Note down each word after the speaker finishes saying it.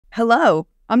Hello,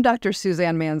 I'm Dr.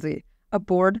 Suzanne Manzi, a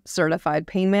board-certified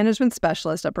pain management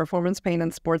specialist at Performance Pain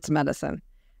and Sports Medicine.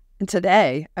 And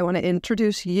today, I want to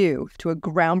introduce you to a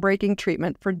groundbreaking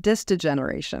treatment for disc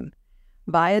degeneration,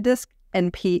 VIA Disc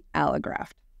NP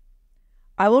Allograft.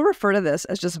 I will refer to this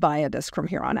as just VIA Disc from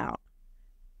here on out.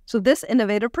 So this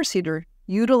innovative procedure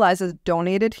utilizes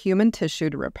donated human tissue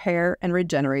to repair and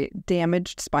regenerate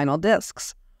damaged spinal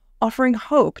discs, offering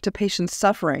hope to patients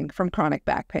suffering from chronic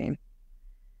back pain.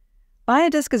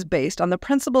 VIA Disc is based on the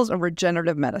principles of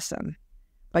regenerative medicine.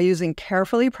 By using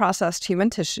carefully processed human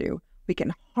tissue, we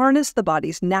can harness the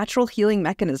body's natural healing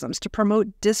mechanisms to promote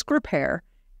disc repair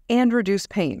and reduce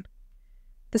pain.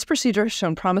 This procedure has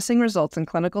shown promising results in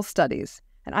clinical studies,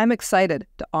 and I'm excited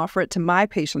to offer it to my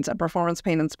patients at Performance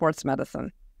Pain and Sports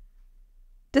Medicine.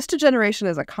 Disc degeneration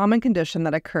is a common condition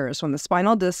that occurs when the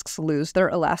spinal discs lose their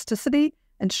elasticity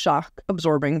and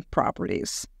shock-absorbing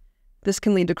properties. This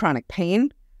can lead to chronic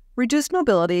pain, reduced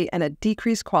mobility, and a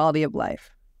decreased quality of life.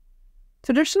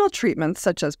 Traditional treatments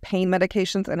such as pain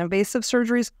medications and invasive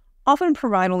surgeries often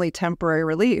provide only temporary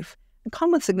relief and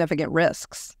come with significant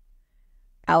risks.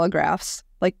 Allografts,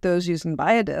 like those used in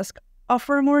VIA Disc,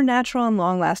 offer a more natural and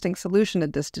long-lasting solution to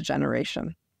disc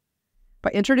degeneration.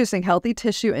 By introducing healthy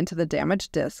tissue into the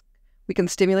damaged disc, we can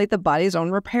stimulate the body's own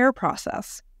repair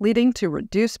process, leading to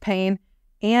reduced pain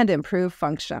and improved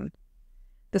function.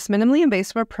 This minimally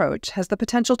invasive approach has the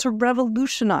potential to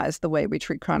revolutionize the way we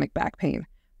treat chronic back pain.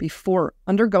 Before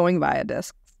undergoing VIA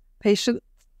Discs, patients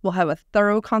will have a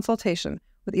thorough consultation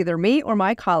with either me or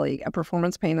my colleague at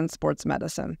Performance Pain and Sports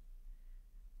Medicine,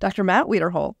 Dr. Matt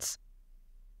Wiederholtz.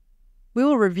 We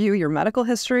will review your medical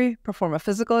history, perform a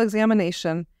physical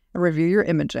examination, and review your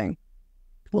imaging.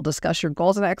 We'll discuss your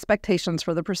goals and expectations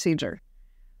for the procedure.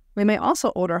 We may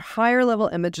also order higher-level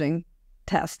imaging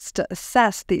tests to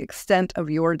assess the extent of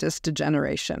your disc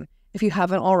degeneration if you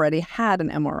haven't already had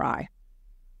an MRI.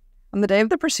 On the day of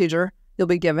the procedure, you'll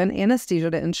be given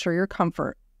anesthesia to ensure your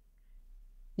comfort.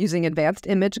 Using advanced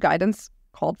image guidance,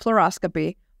 called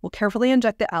fluoroscopy, we'll carefully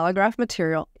inject the allograft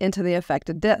material into the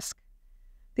affected disc.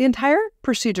 The entire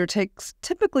procedure takes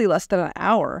typically less than an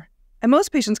hour, and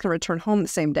most patients can return home the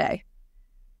same day.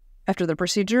 After the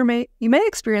procedure, you may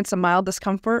experience some mild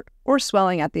discomfort or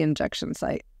swelling at the injection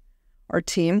site. Our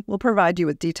team will provide you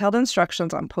with detailed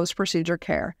instructions on post-procedure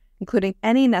care, including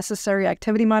any necessary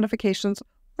activity modifications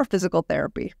or physical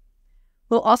therapy.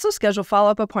 We'll also schedule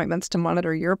follow-up appointments to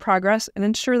monitor your progress and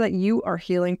ensure that you are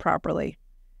healing properly.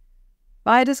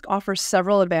 VIA Disc offers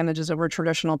several advantages over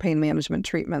traditional pain management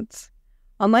treatments.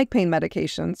 Unlike pain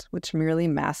medications, which merely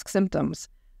mask symptoms,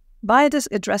 VIA Disc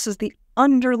addresses the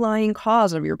underlying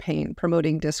cause of your pain,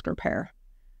 promoting disc repair.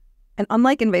 And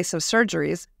unlike invasive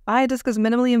surgeries, VIA Disc is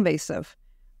minimally invasive,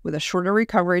 with a shorter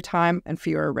recovery time and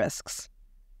fewer risks.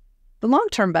 The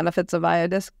long-term benefits of VIA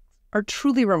Disc are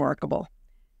truly remarkable.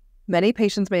 Many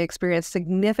patients may experience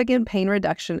significant pain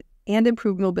reduction and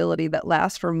improved mobility that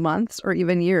lasts for months or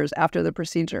even years after the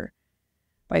procedure.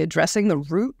 By addressing the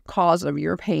root cause of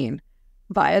your pain,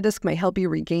 VIA Disc may help you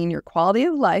regain your quality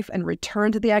of life and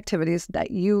return to the activities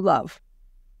that you love.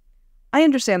 I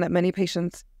understand that many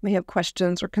patients may have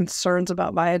questions or concerns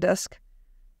about VIA Disc.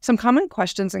 Some common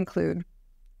questions include,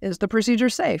 is the procedure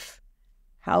safe?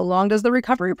 How long does the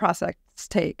recovery process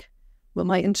take? Will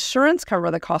my insurance cover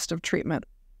the cost of treatment?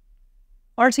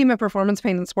 Our team at Performance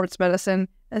Pain and Sports Medicine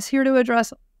is here to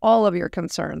address all of your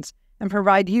concerns and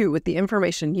provide you with the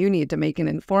information you need to make an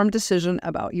informed decision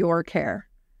about your care.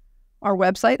 Our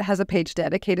website has a page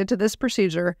dedicated to this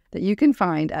procedure that you can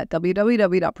find at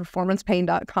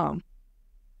www.performancepain.com.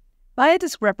 VIA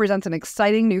Disc represents an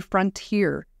exciting new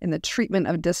frontier in the treatment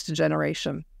of disc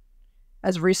degeneration.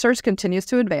 As research continues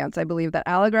to advance, I believe that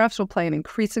allografts will play an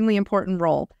increasingly important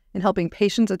role in helping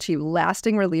patients achieve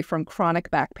lasting relief from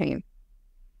chronic back pain.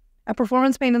 At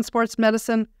Performance Pain and Sports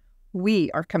Medicine,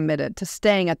 we are committed to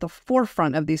staying at the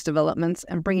forefront of these developments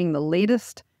and bringing the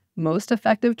latest, most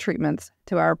effective treatments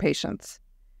to our patients.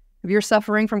 If you're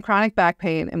suffering from chronic back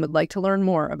pain and would like to learn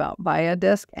more about VIA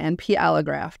Disc NP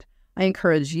Allograft, I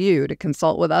encourage you to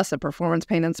consult with us at Performance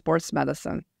Pain and Sports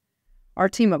Medicine. Our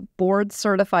team of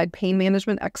board-certified pain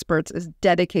management experts is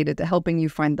dedicated to helping you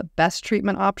find the best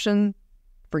treatment option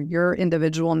for your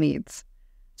individual needs.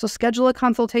 So schedule a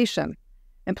consultation,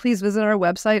 and please visit our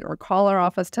website or call our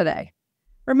office today.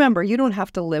 Remember, you don't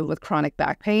have to live with chronic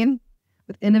back pain.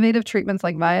 With innovative treatments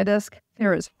like VIA Disc,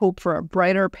 there is hope for a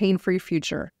brighter, pain-free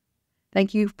future.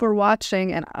 Thank you for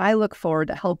watching, and I look forward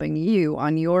to helping you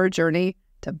on your journey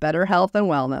to better health and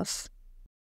wellness.